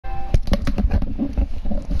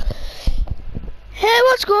Hey,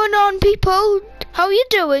 what's going on, people? How are you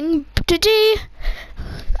doing? Today,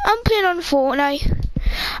 I'm playing on Fortnite.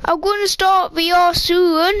 I'm going to start VR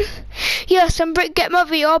soon. Yes, I'm get my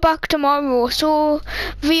VR back tomorrow, so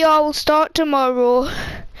VR will start tomorrow.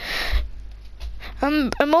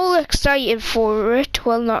 I'm all excited for it.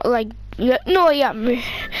 Well, not like, no, I am. I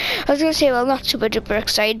was gonna say, well, not super duper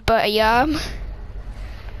excited, but I am.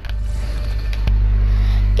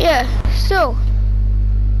 Yeah, so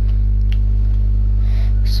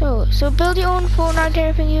build your own Fortnite,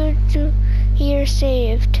 everything you do here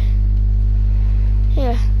saved.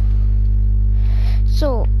 Yeah.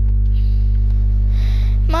 So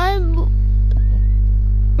my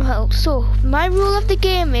rule of the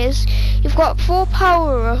game is you've got 4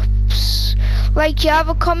 power-ups. Like, you have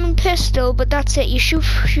a common pistol, but that's it. You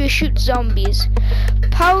shoot zombies.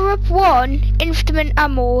 Power-up 1, infinite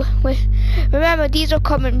ammo. Remember, these are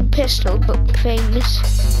common pistol but things.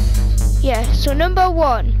 Yeah, so number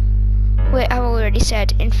 1. Wait, I've already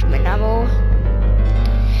said infinite ammo.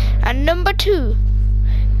 And number 2,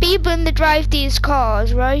 people in the drive these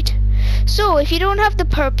cars, right? So if you don't have the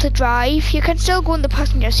perp to drive, you can still go in the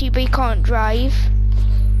passenger seat, but you can't drive.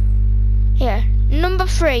 Yeah. Number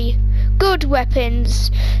 3, good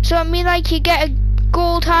weapons. So I mean, like, you get a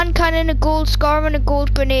gold hand cannon, a gold scar, and a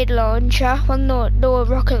gold grenade launcher. Well, no, a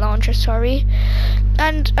rocket launcher, sorry.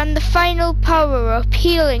 And the final power up,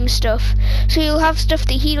 healing stuff. So you'll have stuff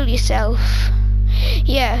to heal yourself.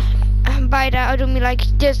 Yeah. And by that I don't mean like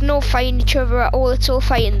there's no fighting each other at all. It's all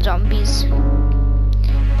fighting zombies.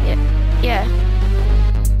 Yeah.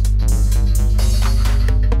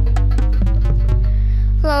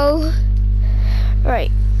 Hello.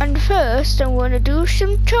 Right. And first I'm gonna do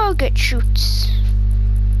some target shoots.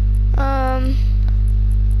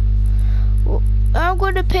 I'm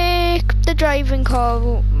gonna pick the driving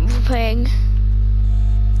car thing.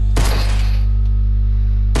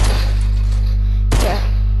 Yeah.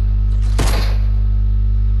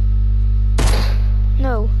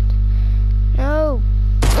 No. Ugh.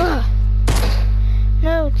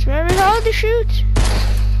 No, it's very hard to shoot.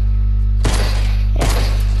 Yeah.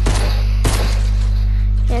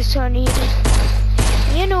 Yes, I need it.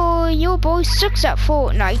 You know, your boy sucks at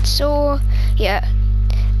Fortnite, so yeah.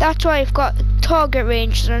 That's why I've got target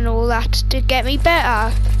ranges and all that to get me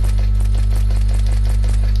better.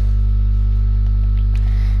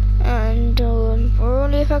 And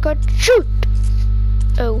only if I could shoot.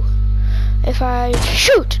 Oh, if I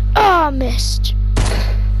shoot. Oh, I missed.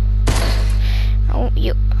 I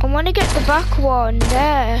want to get the back one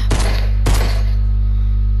there.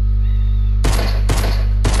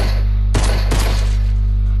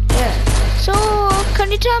 Yeah. So,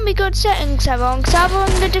 can you tell me good settings I'm on? Because I'm on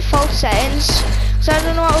the default settings. Because I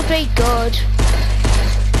don't know what would be good.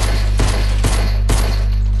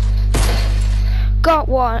 Got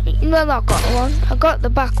one. Well, not got one. I got the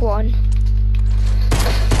back one.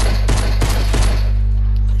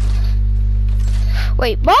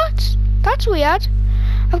 Wait, what? That's weird.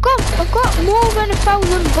 I've got more than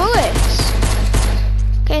 1,000 bullets.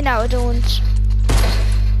 Okay, now I don't.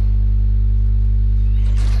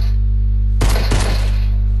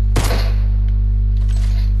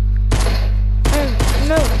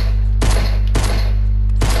 No.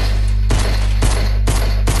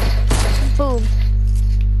 Boom.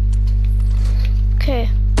 Okay.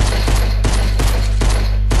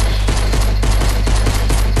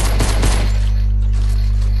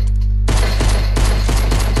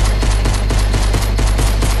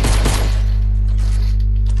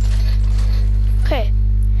 Okay.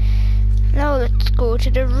 Now let's go to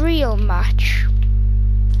the real match.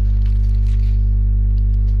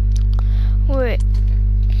 Wait.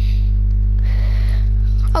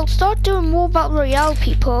 I'll start doing more Battle Royale,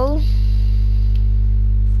 people.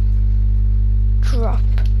 Drop.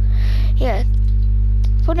 Yeah.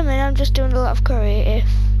 For the minute, I'm just doing a lot of creative.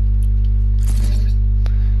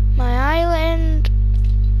 My island.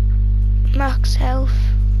 Max health.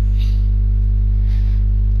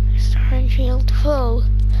 Starting shield full.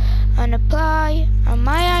 And apply. On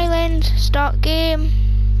my island. Start game.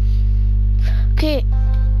 Okay.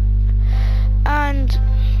 And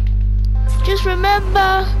just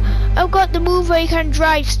remember, I've got the move where you can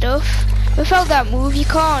drive stuff. Without that move, you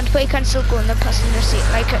can't, but you can still go in the passenger seat,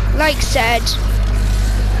 like said.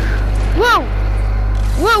 Whoa!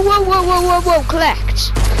 Whoa!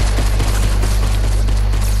 Collect.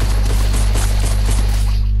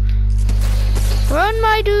 Run,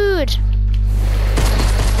 my dude.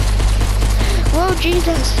 Whoa,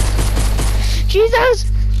 Jesus.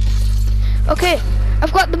 Okay,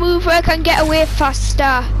 I've got the move where I can get away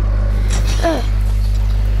faster.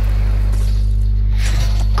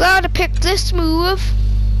 Glad I picked this move.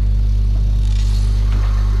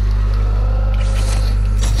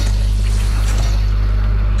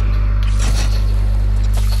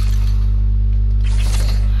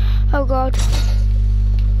 Oh god.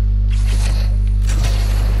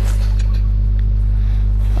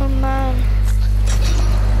 Oh man.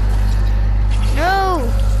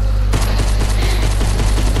 No!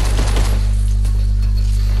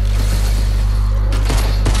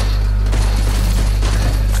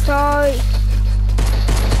 Sorry.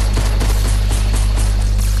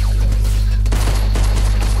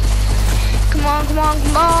 Come on, come on,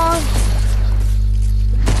 come on!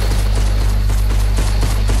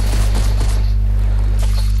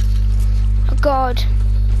 Oh god.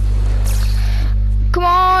 Come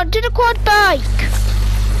on, to the quad bike!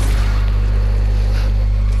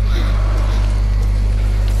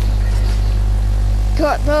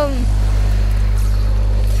 Got them.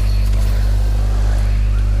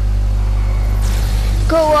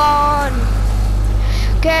 Go on!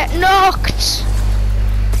 Get knocked!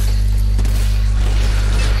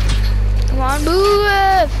 Come on,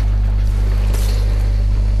 move!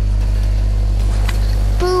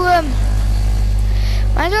 Boom!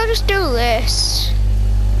 Might as well just do this.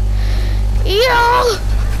 Yo!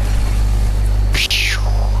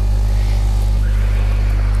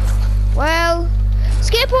 Well,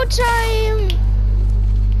 skateboard time!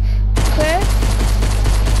 Okay.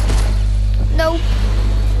 No.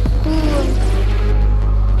 Boom.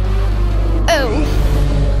 Oh.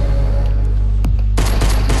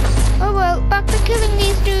 Oh well, back to killing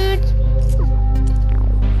these dudes.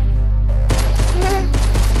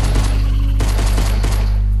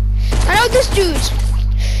 I know this dude.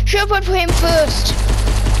 Should have went for him first.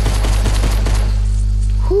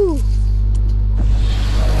 Whew.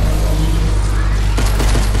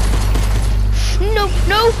 No,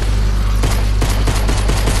 no.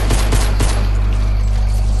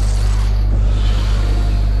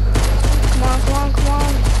 Come on, come on, come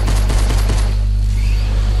on.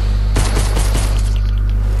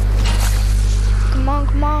 Come on,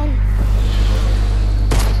 come on.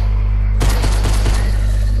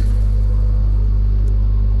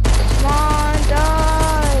 Come on,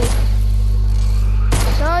 die.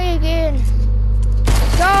 Die again.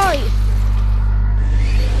 Die.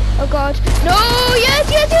 Oh god. No! Yes,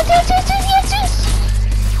 yes, yes, yes, yes, yes, yes, yes!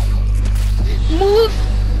 Move!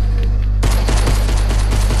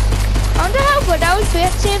 I wonder how good that would be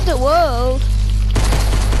to save the world.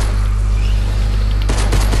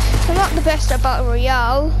 I'm not the best at Battle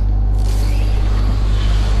Royale.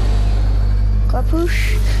 Gotta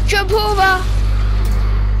push. Jump over!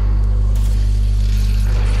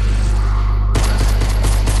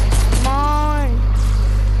 Come on.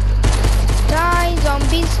 Die,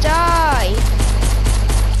 zombies, die!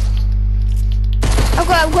 I'm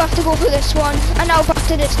gonna have to go for this one. And now back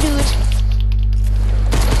to this dude.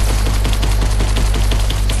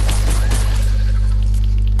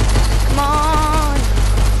 Come on!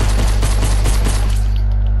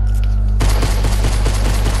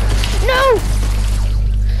 No!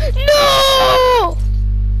 No!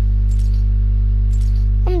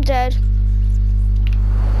 I'm dead.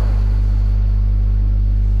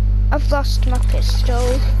 I've lost my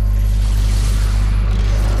pistol.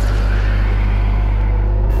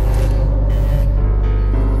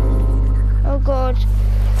 Oh god.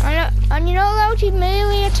 And you're not allowed to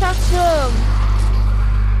melee attack them.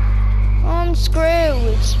 Oh, I'm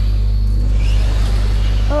screwed.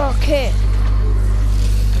 Okay.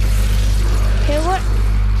 Okay, what?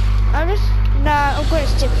 I'm gonna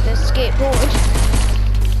stick with the skateboard.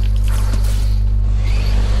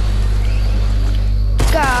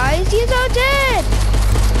 Guys, you are dead!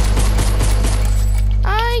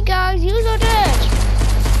 Hi guys, you are dead!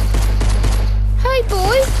 Hi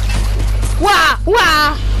boy! Wah!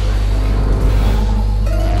 Wah!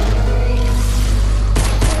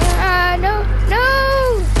 No! No!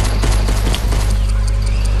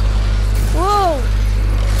 Whoa!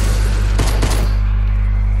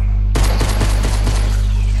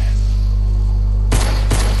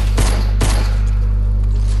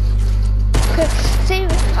 Okay, see,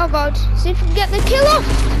 oh god, see if we can get the kill off!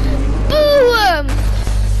 Boom!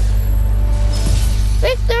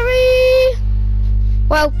 Victory!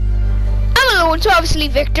 Well, I'm alone, so obviously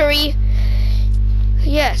victory.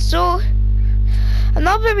 Yeah, so I'm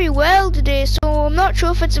not very well today, so I'm not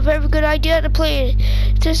sure if it's a very good idea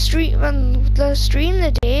to stream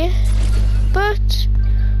the day. But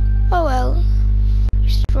oh well.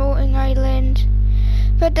 Floating island.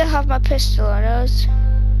 Better have my pistol on us.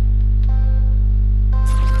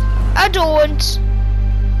 I don't.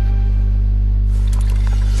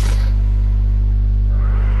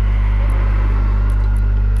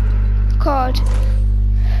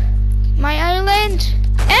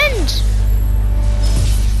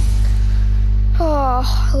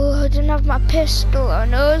 pistol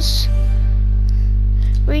on us.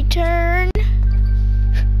 Return.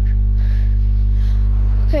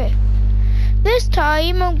 Okay. This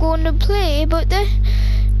time I'm going to play, but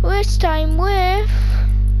this time with...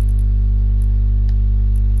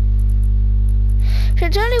 Should I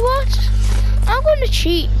tell you what? I'm going to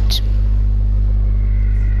cheat.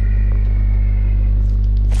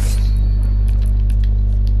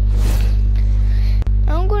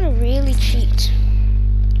 I'm going to really cheat.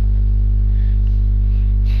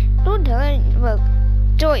 Don't tell anyone. Well,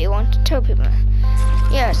 do what you want. Tell people.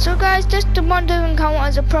 Yeah, so guys, this one doesn't count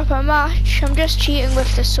as a proper match. I'm just cheating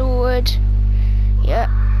with the sword. Yeah.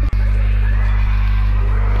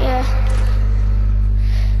 Yeah.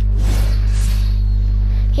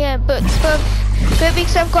 Yeah, but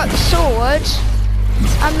because I've got the sword,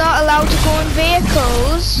 I'm not allowed to go in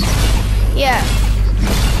vehicles. Yeah.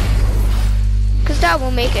 Because that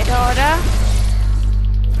will make it harder.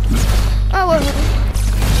 Oh well.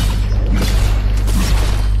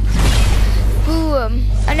 Boom.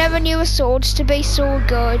 I never knew a sword to be so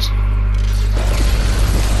good.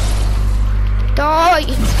 Die!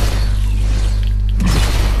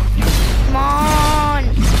 Come on!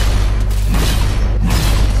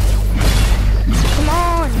 Come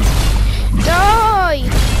on! Die!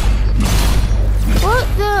 What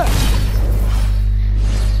the?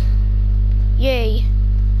 Yay.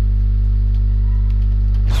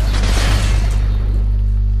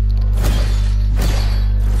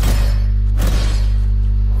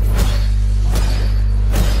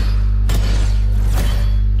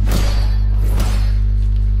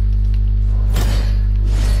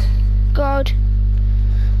 God.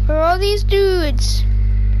 Where are all these dudes?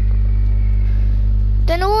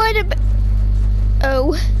 They know where to be.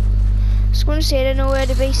 Oh. I was going to say they know where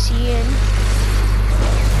to be seen.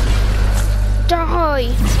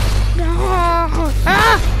 Die! No! Ah!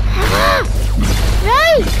 Ah!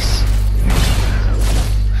 Yikes!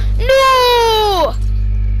 No!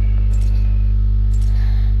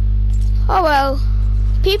 Oh well.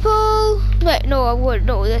 People... Wait, no, I wouldn't.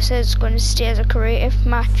 No, this is going to stay as a creative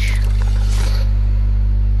match.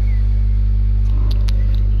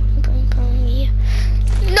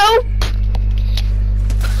 Nope!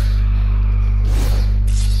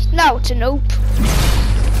 Now it's a nope.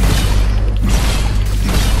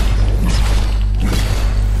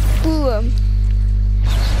 Boom.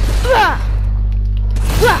 Whack.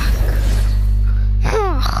 Whack.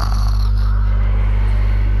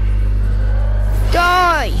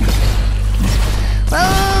 Die.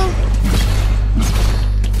 Well.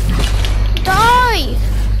 Die.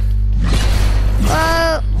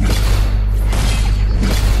 Well.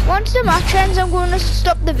 Once the match ends, I'm going to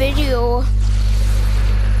stop the video.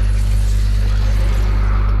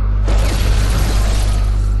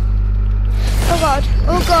 Oh god,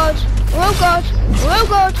 oh god, oh god, oh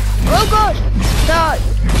god, oh god. Die,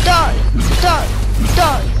 die, die,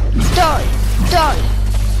 die, die, die.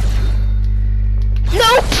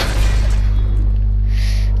 Nope!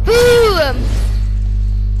 Boom!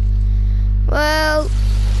 Well...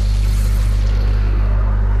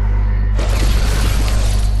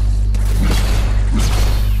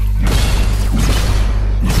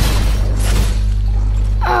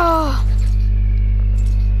 Oh.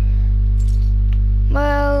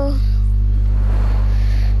 Well,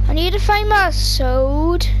 I need to find my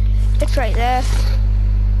sword. It's right there.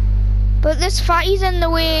 But this fatty's in the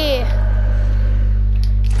way.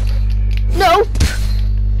 Nope.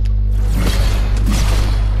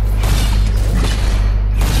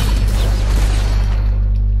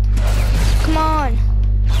 Come on.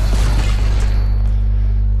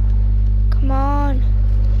 Come on.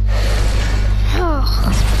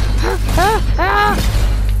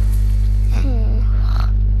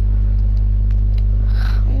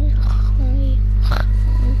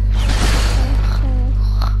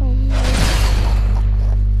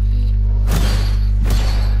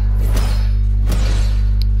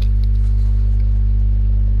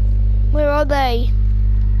 Where are they?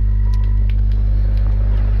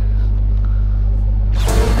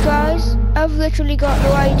 Guys, I've literally got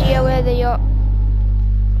no idea where they are.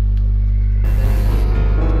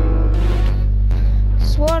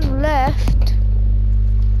 There's one left.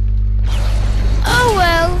 Oh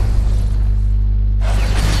well.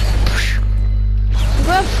 I'm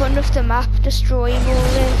going in front of the map, destroying all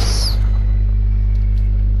this.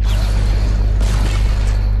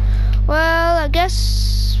 Well, I guess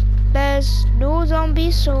there's no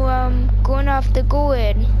zombies, so I'm gonna have to go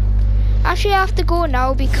in. Actually, I have to go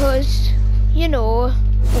now because, you know.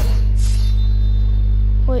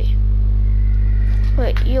 Wait,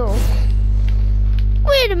 yo.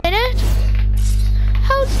 Wait a minute.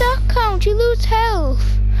 How's that count? count, you lose health.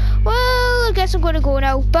 Well, I guess I'm gonna go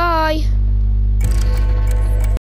now. Bye.